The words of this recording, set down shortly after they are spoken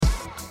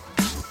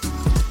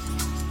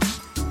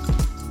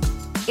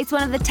It's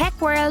one of the tech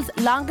world's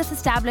longest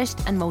established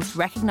and most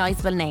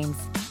recognisable names,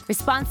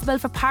 responsible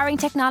for powering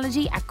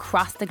technology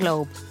across the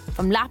globe,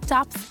 from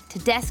laptops to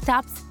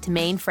desktops to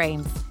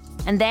mainframes.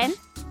 And then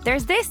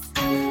there's this.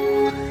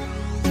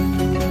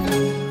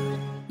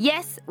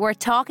 Yes, we're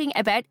talking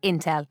about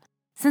Intel.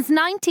 Since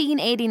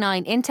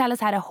 1989, Intel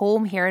has had a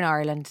home here in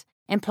Ireland,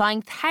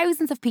 employing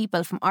thousands of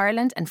people from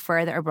Ireland and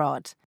further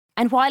abroad.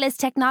 And while its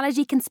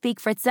technology can speak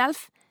for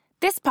itself,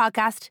 this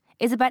podcast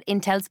is about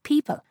Intel's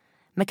people.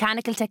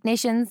 Mechanical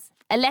technicians,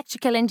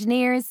 electrical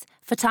engineers,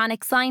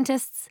 photonic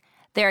scientists.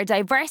 They're a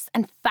diverse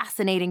and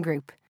fascinating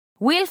group.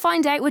 We'll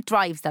find out what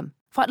drives them,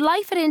 what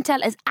life at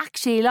Intel is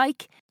actually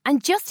like,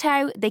 and just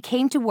how they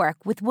came to work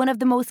with one of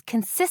the most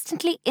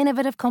consistently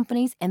innovative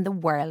companies in the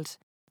world.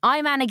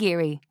 I'm Anna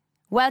Geary.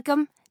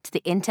 Welcome to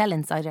the Intel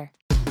Insider.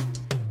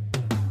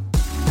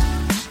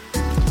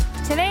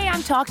 Today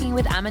I'm talking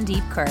with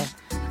Amandeep Kaur,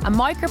 a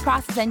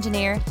microprocess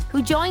engineer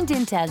who joined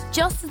Intel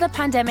just as the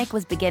pandemic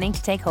was beginning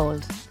to take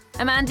hold.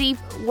 Amandeep,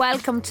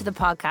 welcome to the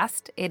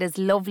podcast. It is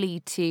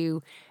lovely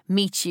to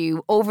meet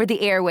you over the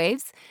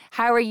airwaves.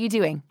 How are you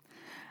doing?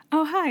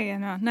 Oh, hi,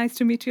 Anna. Nice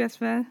to meet you as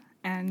well.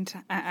 And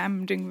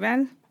I'm doing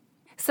well.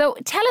 So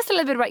tell us a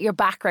little bit about your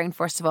background,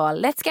 first of all.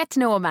 Let's get to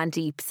know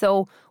Amandeep.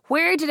 So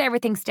where did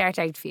everything start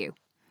out for you?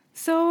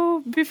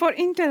 So before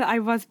Intel, I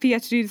was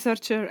PhD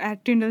researcher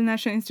at Tyndall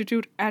National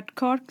Institute at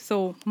Cork.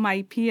 So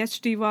my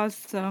PhD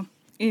was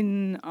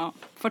in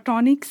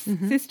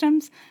photonics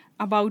systems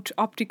about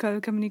optical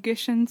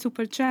communication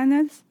super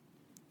channels.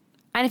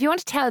 And if you want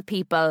to tell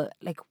people,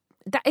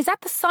 is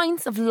that the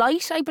science of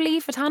light, I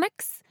believe,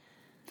 photonics?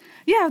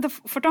 Yeah, the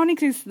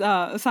photonics is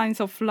the science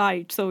of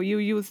light. So you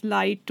use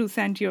light to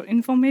send your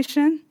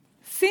information.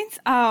 Since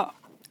I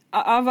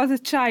was a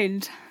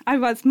child,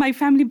 my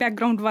family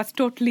background was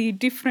totally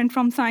different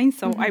from science.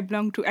 So I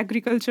belong to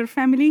agriculture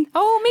family.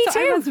 Oh, me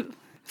too.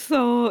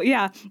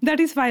 That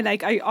is why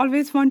I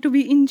always want to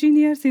be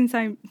engineer since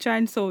I'm a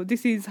child. So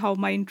this is how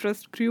my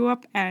interest grew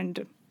up.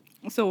 And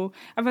so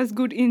I was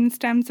good in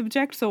STEM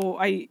subjects. So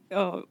I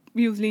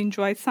usually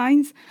enjoy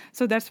science.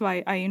 So that's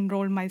why I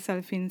enrolled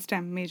myself in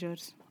STEM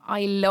majors.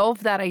 I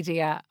love that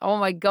idea. Oh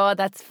my God,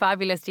 that's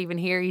fabulous to even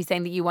hear you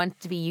saying that you want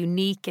to be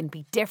unique and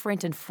be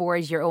different and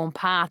forge your own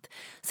path.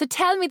 So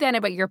tell me then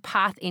about your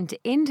path into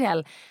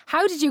Intel.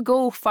 How did you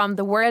go from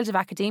the world of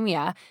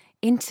academia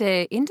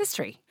into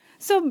industry?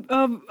 So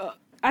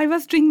I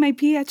was doing my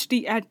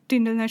PhD at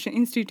Tyndall National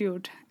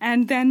Institute.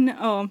 And then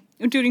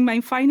during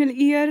my final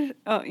year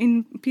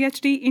in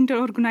PhD, Intel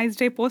organized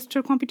a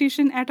poster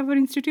competition at our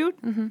institute.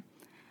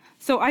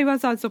 So I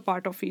was also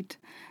part of it.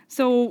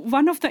 So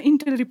one of the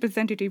Intel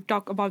representatives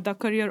talked about the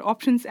career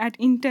options at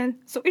Intel.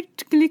 So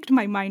it clicked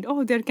my mind,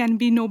 there can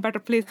be no better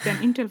place than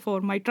Intel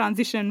for my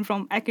transition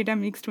from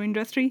academics to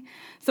industry.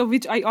 So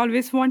which I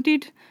always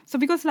wanted. So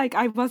because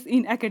I was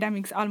in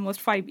academics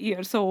almost 5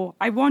 years. So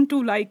I want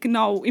to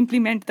now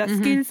implement the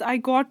skills I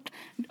got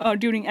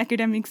during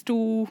academics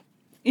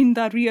in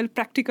the real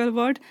practical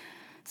world.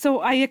 So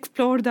I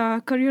explored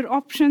the career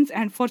options,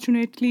 and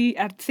fortunately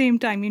at the same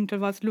time Intel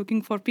was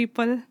looking for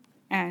people.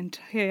 And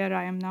here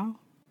I am now.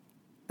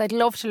 I'd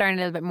love to learn a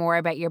little bit more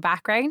about your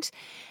background.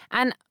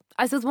 And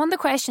I suppose one of the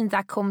questions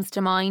that comes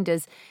to mind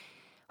is,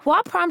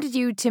 what prompted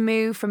you to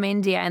move from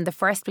India in the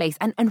first place?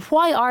 And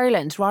why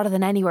Ireland rather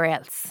than anywhere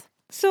else?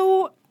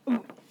 So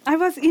I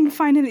was in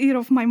final year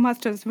of my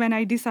master's when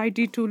I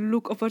decided to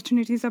look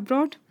opportunities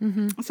abroad.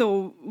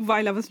 So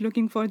while I was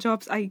looking for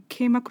jobs, I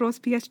came across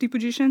PhD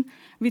position,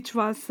 which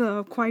was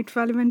quite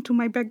relevant to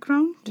my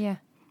background. Yeah.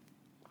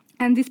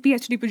 And this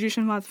PhD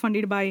position was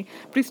funded by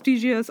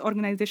prestigious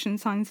organization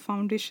Science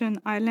Foundation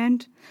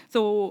Ireland.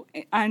 So,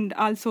 and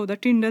also the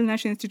Tyndall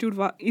National Institute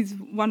is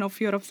one of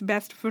Europe's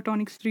best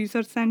photonics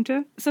research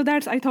center. So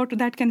I thought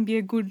that can be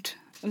a good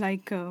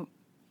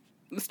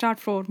start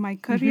for my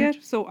career.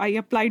 So I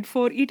applied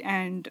for it,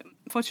 and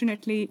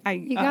fortunately I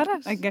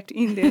get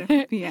in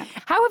there. Yeah.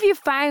 How have you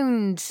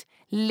found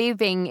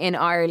living in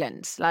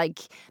Ireland?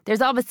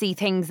 There's obviously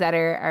things that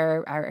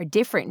are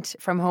different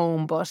from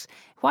home, but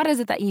what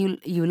is it that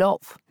you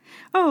love?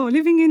 Oh,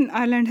 living in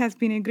Ireland has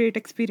been a great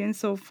experience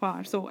so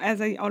far. So as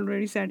I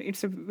already said,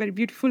 it's a very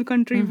beautiful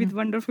country with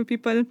wonderful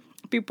people.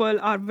 People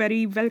are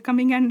very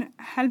welcoming and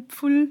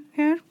helpful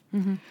here.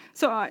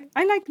 So I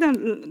like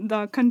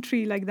the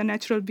country, the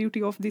natural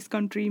beauty of this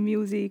country,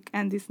 music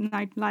and this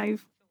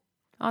nightlife.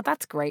 Oh,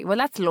 that's great. Well,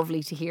 that's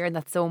lovely to hear, and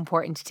that's so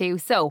important too.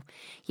 So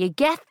you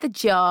get the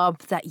job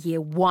that you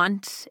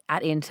want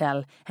at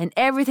Intel and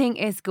everything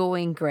is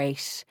going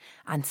great.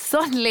 And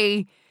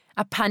suddenly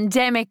a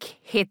pandemic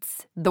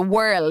hits the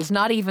world,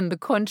 not even the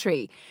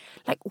country.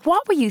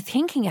 What were you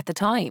thinking at the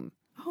time?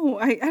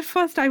 At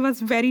first I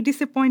was very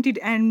disappointed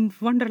and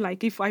wonder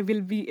if I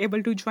will be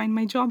able to join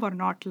my job or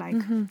not.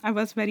 I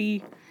was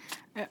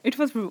it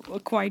was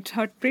quite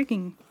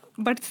heartbreaking.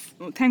 But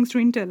thanks to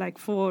Intel,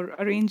 for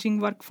arranging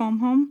work from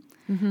home.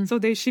 So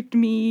they shipped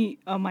me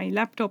my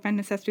laptop and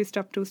necessary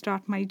stuff to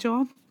start my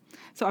job.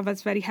 So I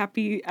was very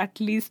happy. At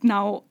least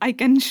now I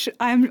can.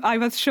 I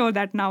was sure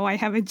that now I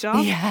have a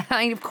job. Yeah,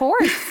 of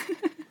course.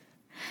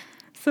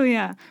 So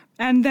yeah,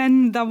 and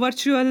then the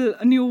virtual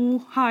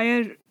new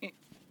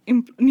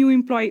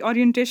employee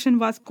orientation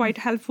was quite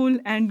helpful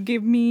and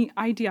gave me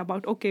idea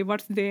about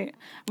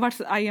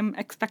what I am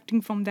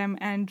expecting from them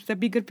and the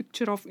bigger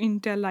picture of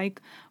Intel.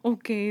 Like,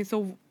 okay,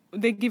 so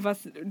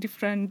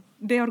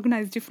they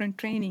organize different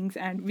trainings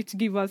and which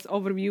give us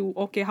overview,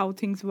 okay, how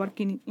things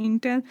work in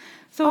Intel.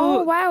 So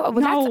oh wow,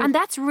 well,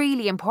 that's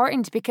really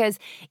important, because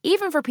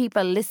even for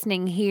people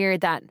listening here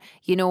that,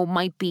 you know,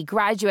 might be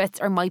graduates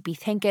or might be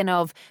thinking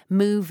of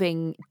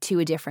moving to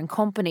a different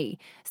company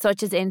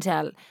such as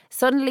Intel,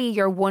 suddenly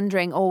you're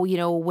wondering, oh, you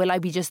know, will I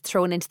be just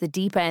thrown into the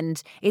deep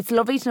end? It's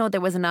lovely to know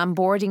there was an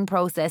onboarding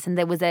process and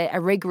there was a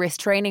rigorous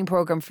training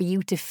program for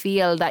you to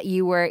feel that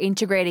you were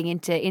integrating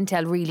into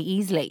Intel really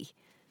easily.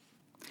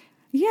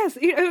 Yes,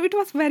 it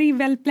was very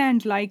well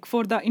planned. Like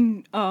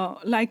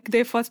like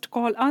they first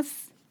call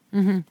us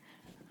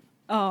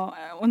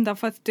on the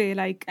first day,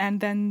 like, and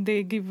then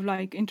they give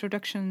like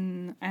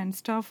introduction and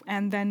stuff,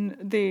 and then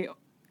they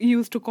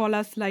used to call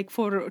us like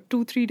for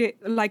 2-3 days.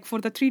 Like for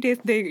the 3 days,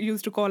 they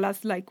used to call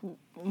us like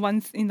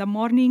once in the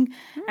morning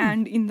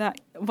and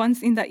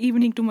once in the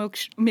evening to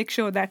make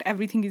sure that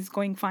everything is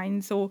going fine.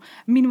 So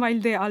meanwhile,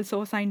 they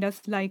also assigned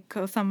us like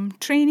some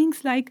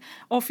trainings like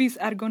office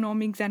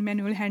ergonomics and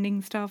manual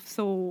handling stuff.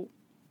 So,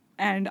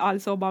 and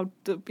also about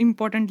the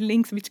important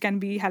links which can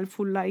be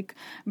helpful, like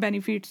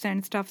benefits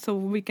and stuff, so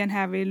we can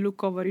have a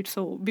look over it.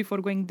 So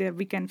before going there,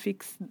 we can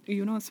fix,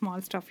 you know,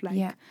 small stuff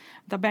like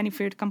the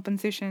benefit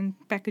compensation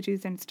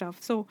packages and stuff.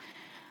 So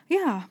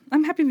yeah,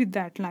 I'm happy with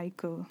that.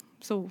 Like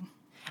so.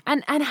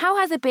 And how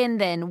has it been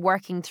then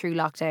working through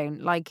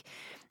lockdown? Like,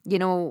 you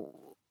know,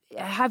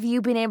 have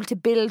you been able to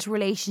build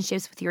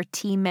relationships with your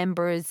team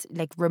members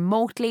like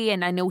remotely?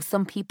 And I know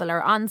some people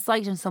are on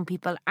site and some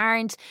people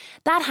aren't.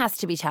 That has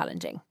to be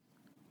challenging.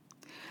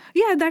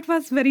 Yeah, that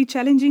was very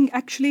challenging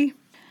actually.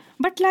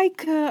 But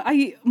like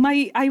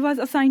I was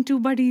assigned 2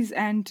 buddies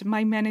and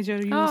my manager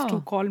used to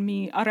call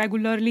me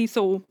regularly.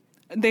 So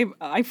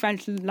I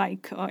felt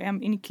like I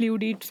am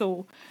included.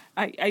 So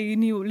I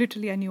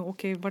knew,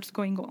 okay, what's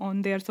going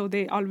on there. So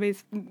they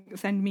always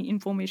send me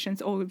information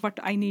or what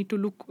I need to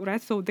look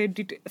at. So they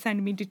did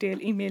send me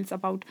detailed emails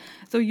about,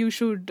 so you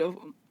should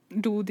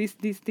do this.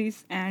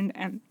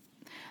 And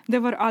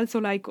there were also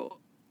like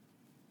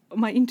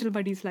my Intel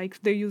buddies,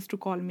 like they used to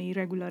call me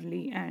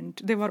regularly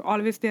and they were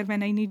always there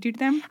when I needed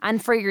them.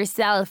 And for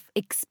yourself,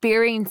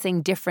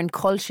 experiencing different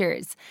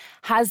cultures,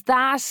 has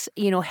that,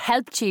 you know,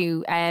 helped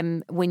you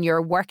when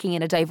you're working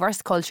in a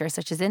diverse culture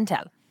such as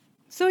Intel?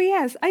 So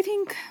yes, I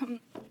think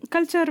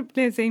culture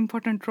plays an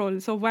important role.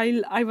 So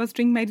while I was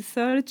doing my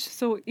research,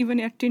 so even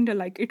at Tyndall,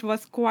 like it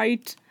was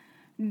quite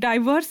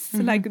diverse,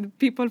 like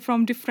people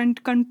from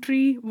different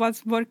country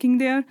was working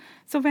there.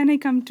 So when I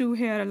come to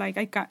here, like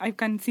I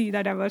can see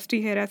the diversity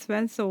here as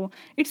well. So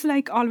it's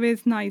like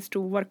always nice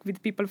to work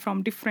with people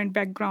from different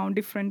background,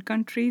 different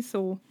countries.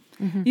 So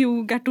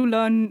you get to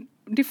learn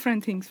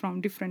different things from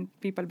different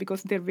people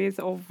because their ways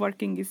of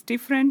working is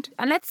different.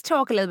 And let's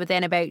talk a little bit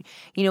then about,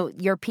 you know,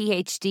 your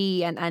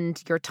PhD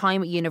and your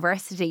time at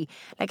university.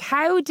 Like,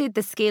 how did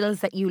the skills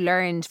that you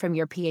learned from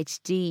your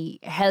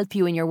PhD help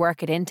you in your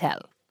work at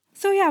Intel?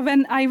 So yeah,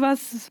 when I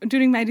was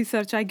during my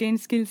research, I gained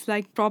skills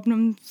like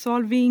problem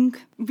solving,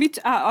 which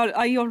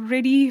I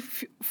already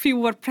few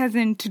were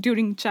present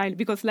during child,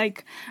 because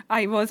like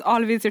I was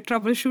always a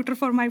troubleshooter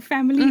for my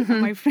family,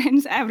 my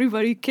friends,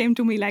 everybody came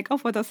to me like, oh,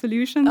 for the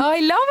solution. Oh,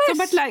 I love it.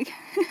 So, but like,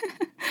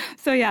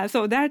 so yeah,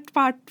 so that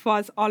part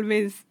was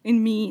always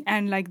in me,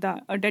 and like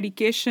the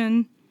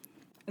dedication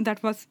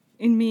that was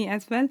in me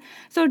as well.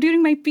 So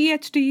during my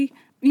PhD,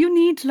 you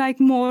need like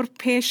more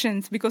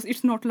patience because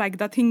it's not like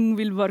the thing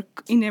will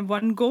work in a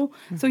one go.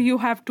 So you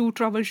have to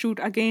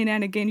troubleshoot again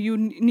and again. You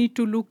need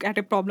to look at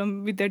a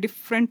problem with a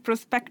different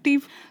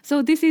perspective.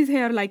 So this is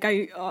here like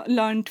I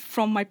learned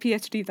from my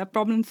PhD, the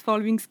problem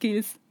solving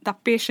skills, the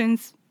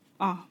patience,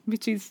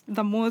 which is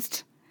the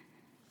most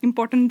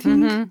important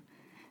thing.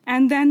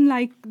 And then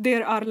like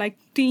there are like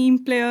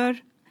team player,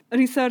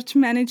 research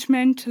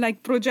management,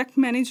 like project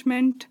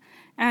management,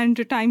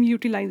 and time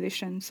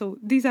utilization. So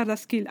these are the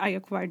skills I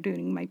acquired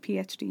during my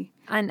PhD.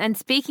 And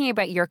speaking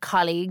about your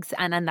colleagues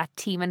and that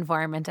team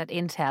environment at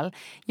Intel,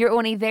 you're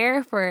only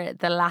there for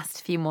the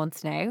last few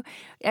months now.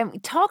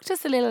 Talk to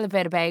us a little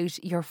bit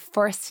about your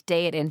first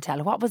day at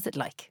Intel. What was it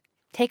like?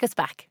 Take us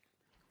back.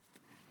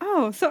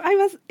 Oh, so I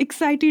was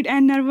excited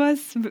and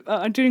nervous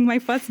during my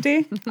first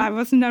day. I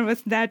was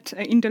nervous that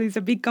Intel is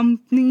a big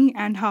company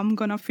and how I'm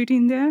going to fit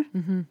in there.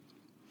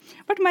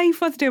 But my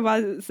first day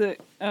was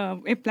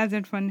a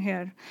pleasant one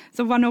here.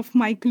 So one of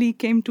my colleagues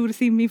came to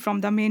receive me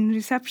from the main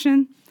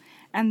reception.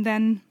 And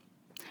then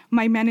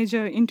my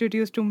manager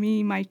introduced to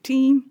me my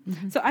team.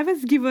 So I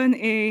was given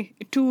a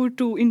tour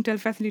to Intel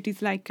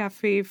facilities like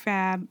cafe,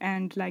 fab,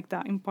 and like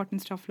the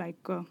important stuff like...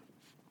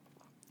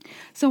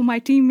 So my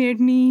team made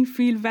me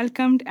feel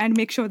welcomed and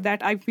make sure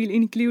that I feel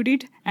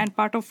included and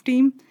part of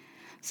team.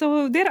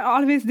 So they're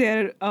always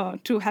there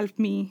to help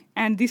me.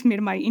 And this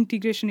made my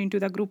integration into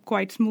the group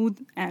quite smooth.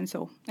 And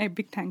so a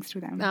big thanks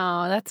to them.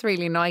 Oh, that's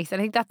really nice. I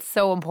think that's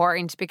so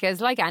important because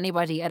like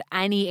anybody at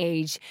any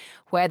age,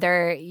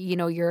 whether,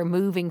 you're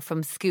moving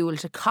from school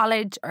to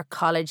college or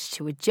college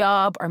to a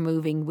job or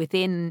moving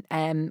within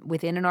an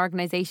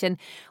organisation,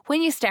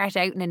 when you start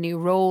out in a new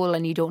role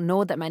and you don't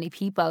know that many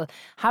people,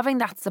 having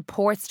that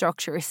support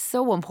structure is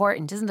so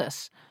important, isn't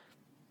it?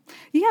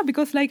 Yeah,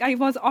 because like I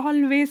was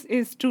always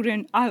a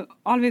student,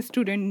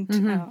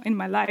 in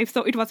my life.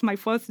 So it was my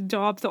first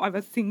job. So I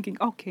was thinking,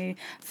 okay,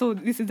 so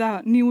this is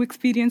a new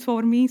experience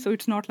for me. So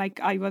it's not like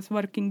I was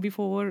working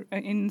before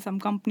in some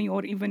company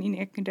or even in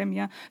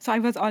academia. So I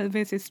was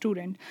always a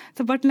student.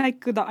 So, but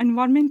like the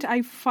environment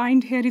I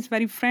find here is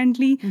very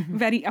friendly,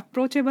 very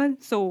approachable.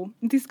 So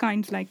these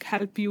kinds like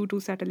help you to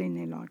settle in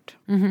a lot.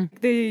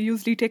 They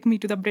usually take me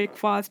to the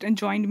breakfast and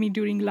joined me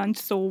during lunch.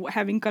 So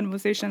having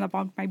conversation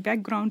about my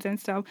backgrounds and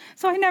stuff.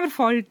 So I never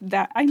felt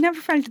that,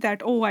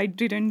 oh, I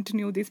didn't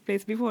knew this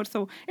place before.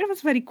 So it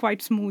was very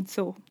quite smooth.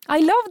 So I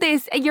love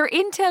this. Your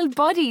Intel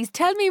buddies.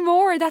 Tell me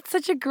more. That's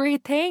such a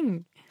great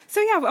thing.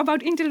 So yeah, about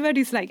Intel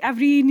buddies, like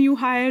every new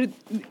hire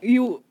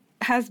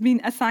has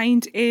been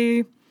assigned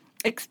a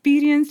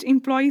experienced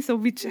employee, so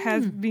which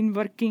has been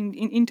working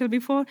in Intel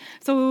before.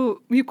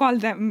 So you call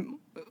them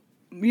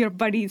your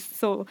buddies.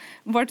 So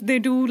what they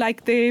do,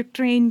 like they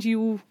train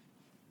you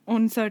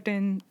on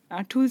certain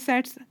tool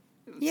sets.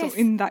 Yes. So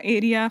in the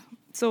area,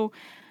 so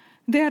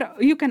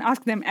you can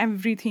ask them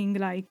everything.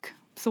 Like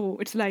so,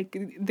 it's like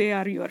they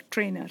are your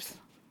trainers,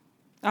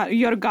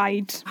 your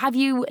guides. Have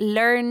you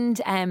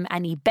learned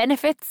any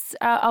benefits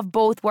of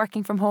both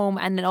working from home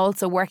and then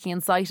also working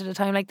on site at a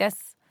time like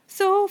this?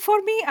 So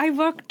for me, I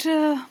worked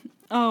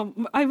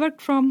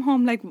from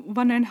home like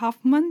 1.5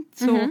 months.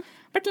 So,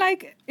 but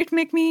like it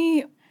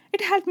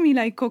helped me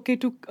like okay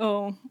to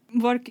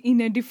work in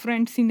a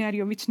different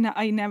scenario, which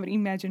I never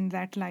imagined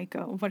that like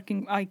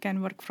I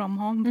can work from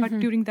home. But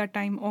during that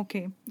time,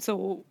 okay,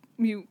 so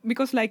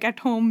because like at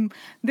home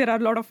there are a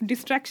lot of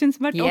distractions,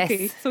 but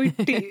yes.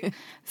 Okay,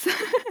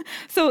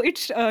 so it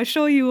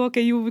show you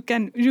okay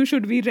you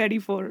should be ready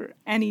for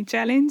any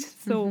challenge.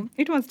 So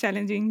it was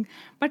challenging,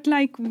 but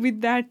like with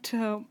that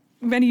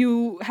when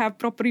you have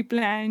properly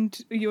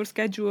planned your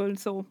schedule,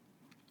 so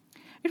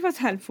it was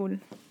helpful.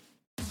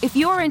 If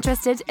you're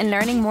interested in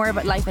learning more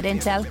about life at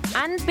Intel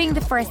and being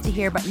the first to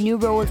hear about new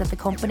roles at the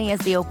company as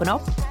they open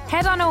up,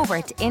 head on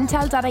over to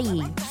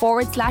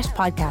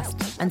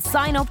intel.ie/podcast and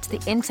sign up to the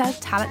Intel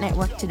Talent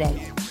Network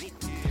today.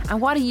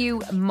 And what are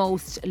you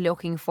most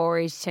looking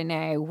forward to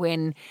now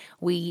when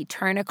we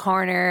turn a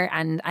corner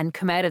and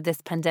come out of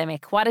this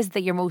pandemic? What is it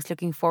that you're most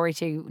looking forward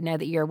to now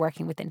that you're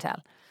working with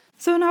Intel?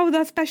 So now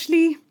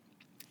especially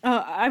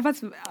I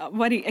was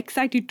very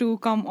excited to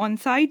come on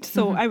site.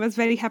 So I was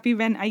very happy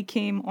when I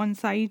came on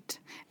site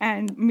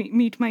and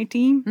meet my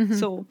team.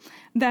 So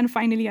then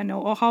finally I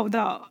know how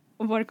the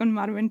work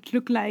environment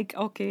look like.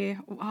 Okay,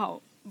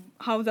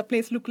 how the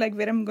place look like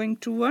where I'm going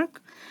to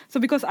work. So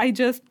because I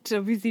just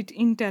visit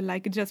Intel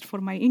like just for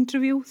my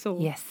interview. So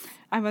yes,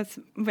 I was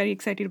very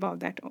excited about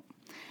that.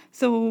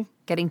 So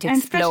getting to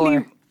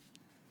explore.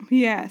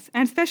 Yes,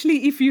 and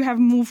especially if you have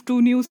moved to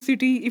a new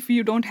city, if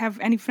you don't have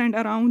any friend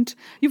around,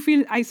 you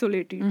feel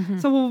isolated.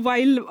 So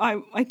while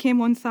I came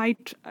on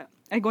site,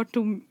 I got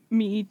to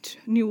meet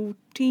new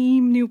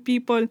team, new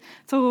people.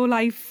 So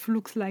life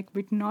looks like a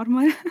bit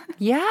normal.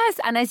 Yes,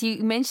 and as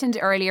you mentioned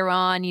earlier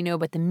on,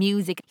 about the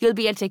music, you'll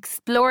be able to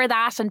explore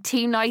that on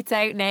team nights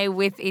out now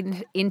with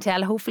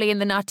Intel, hopefully in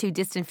the not too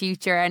distant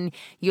future, and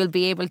you'll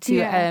be able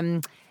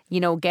to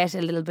get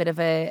a little bit of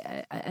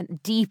a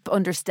deep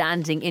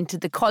understanding into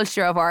the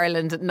culture of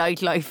Ireland,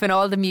 nightlife and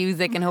all the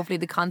music and hopefully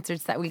the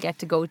concerts that we'll get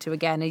to go to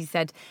again. As you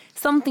said,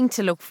 something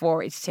to look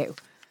forward to.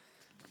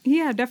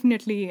 Yeah,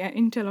 definitely.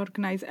 Intel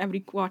organize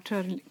every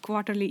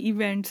quarterly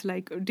events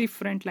like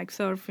different like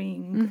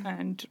surfing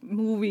and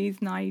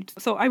movies nights.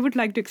 So I would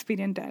like to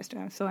experience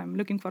that. So I'm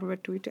looking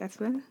forward to it as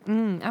well.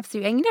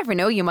 Absolutely. And you never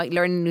know, you might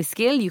learn a new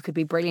skill. You could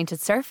be brilliant at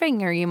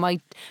surfing, or you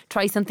might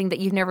try something that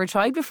you've never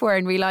tried before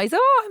and realise,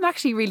 oh, I'm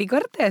actually really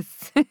good at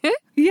this.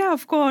 Yeah,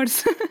 of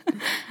course.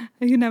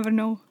 You never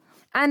know.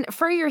 And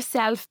for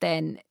yourself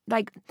then,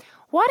 like,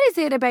 what is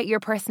it about your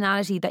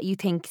personality that you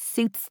think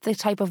suits the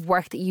type of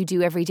work that you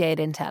do every day at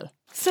Intel?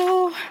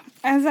 So,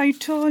 as I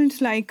told,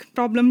 like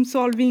problem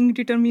solving,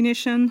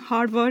 determination,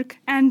 hard work,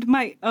 and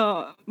my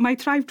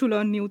drive to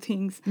learn new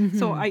things.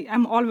 So I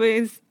am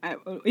always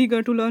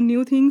eager to learn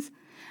new things,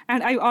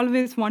 and I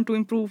always want to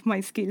improve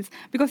my skills.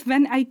 Because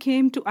when I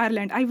came to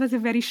Ireland, I was a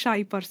very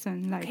shy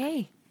person.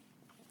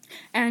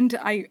 And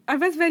I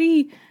was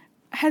very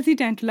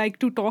hesitant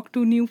to talk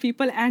to new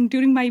people, and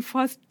during my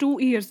first 2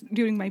 years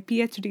during my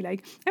PhD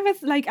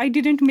I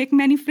didn't make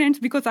many friends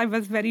because I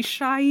was very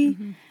shy,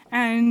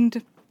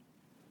 and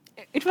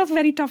it was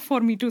very tough for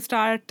me to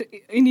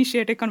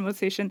initiate a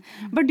conversation.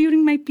 But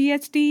during my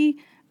PhD,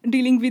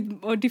 dealing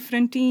with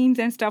different teams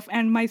and stuff,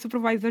 and my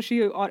supervisor,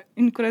 she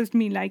encouraged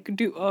me by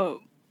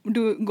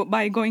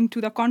going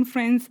to the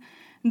conference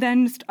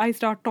Then I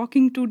start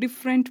talking to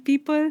different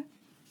people.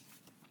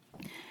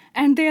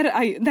 And there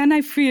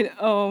I feel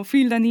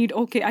the need,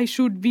 okay, I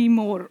should be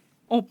more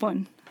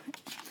open.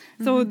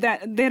 So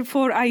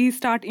therefore I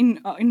start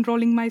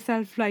enrolling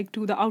myself like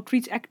to the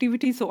outreach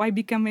activity. So I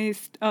become a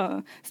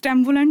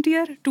STEM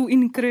volunteer to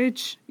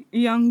encourage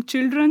young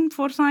children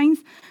for science.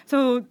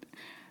 So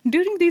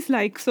during this,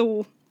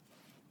 so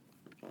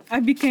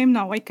I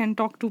can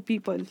talk to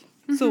people.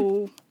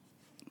 So.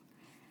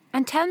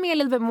 And tell me a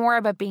little bit more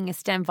about being a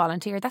STEM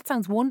volunteer. That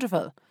sounds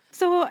wonderful.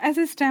 So as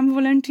a STEM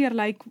volunteer,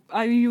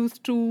 I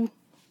used to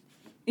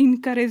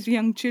encourage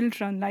young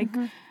children.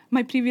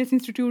 My previous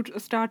institute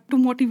start to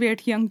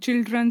motivate young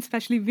children,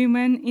 especially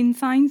women, in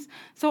science.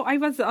 So I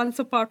was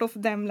also part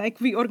of them.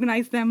 We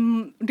organize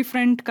them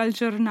different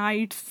culture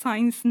nights,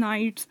 science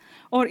nights,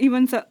 or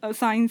even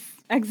science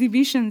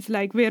exhibitions,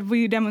 where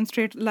we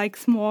demonstrate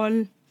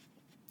small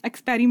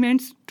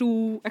experiments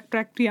to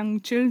attract young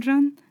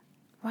children.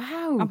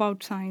 Wow.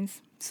 About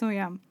science. So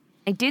yeah.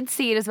 I did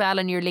see it as well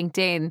on your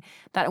LinkedIn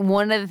that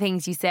one of the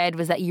things you said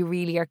was that you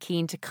really are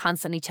keen to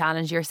constantly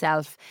challenge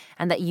yourself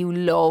and that you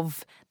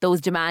love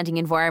those demanding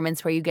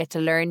environments where you get to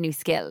learn new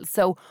skills.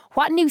 So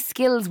what new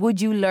skills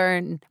would you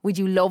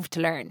love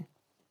to learn?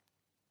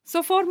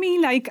 So for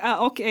me,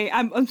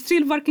 I'm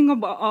still working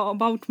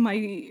about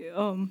my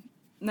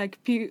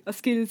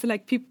skills,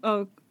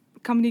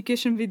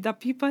 communication with the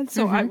people.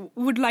 So I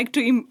would like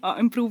to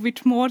improve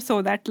it more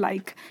so that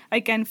I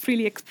can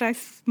freely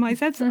express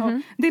myself. So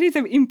there is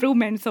an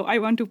improvement. So I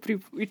want to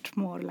improve it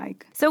more.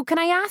 So can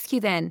I ask you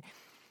then,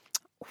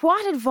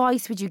 what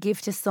advice would you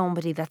give to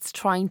somebody that's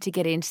trying to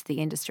get into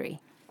the industry?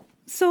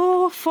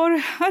 So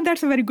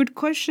that's a very good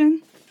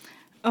question.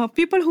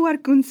 People who are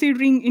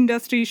considering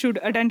industry should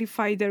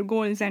identify their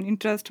goals and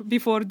interests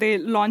before they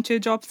launch a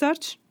job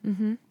search.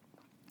 Mm-hmm.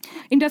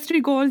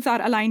 Industry goals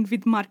are aligned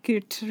with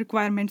market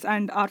requirements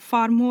and are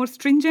far more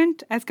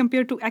stringent as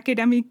compared to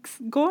academics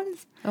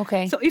goals.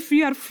 Okay. So if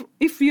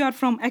you are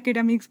from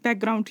academics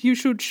background, you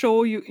should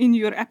show in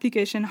your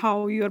application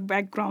how your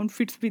background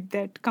fits with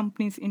that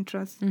company's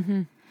interests.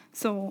 Mm-hmm.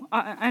 So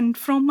and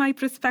from my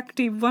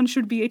perspective, one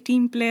should be a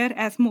team player,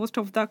 as most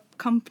of the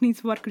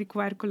company's work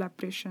require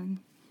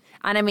collaboration.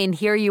 And I mean,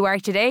 here you are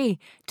today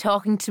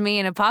talking to me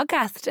in a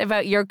podcast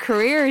about your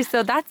career.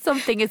 So that's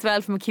something as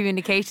well from a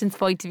communications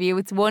point of view.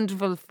 It's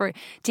wonderful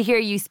to hear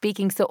you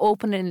speaking so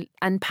open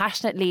and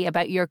passionately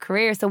about your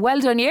career. So well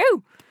done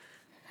you.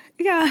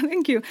 Yeah,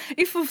 thank you.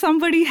 If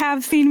somebody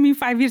have seen me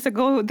 5 years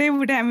ago, they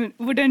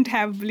wouldn't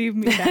have believed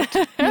me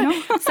that.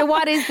 So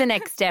what is the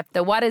next step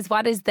though? What is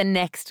the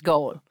next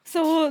goal?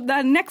 So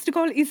the next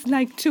goal is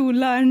to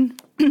learn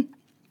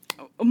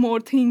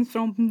more things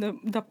from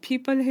the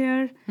people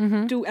here,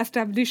 to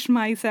establish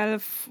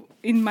myself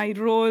in my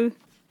role,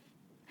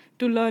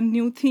 to learn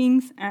new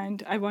things,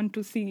 and I want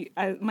to see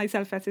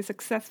myself as a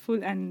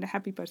successful and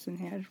happy person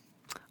here.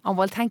 Oh,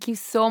 well, thank you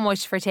so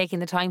much for taking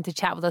the time to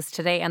chat with us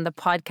today on the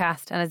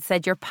podcast. And as I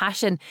said, your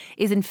passion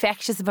is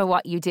infectious about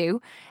what you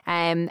do.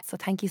 So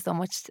thank you so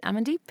much,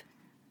 Amandeep.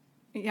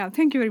 Yeah,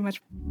 thank you very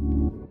much.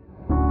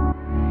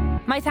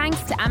 My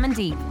thanks to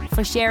Amandeep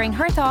for sharing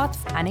her thoughts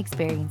and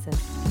experiences.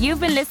 You've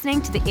been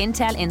listening to the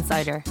Intel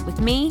Insider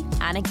with me,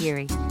 Anna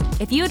Geary.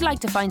 If you'd like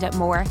to find out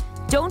more,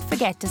 don't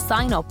forget to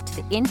sign up to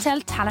the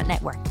Intel Talent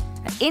Network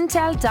at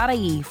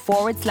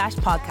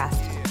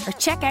intel.ie/podcast or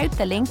check out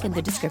the link in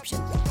the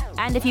description.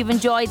 And if you've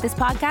enjoyed this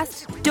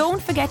podcast, don't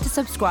forget to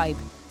subscribe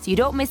so you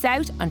don't miss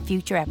out on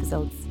future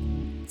episodes.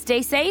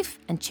 Stay safe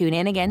and tune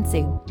in again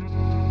soon.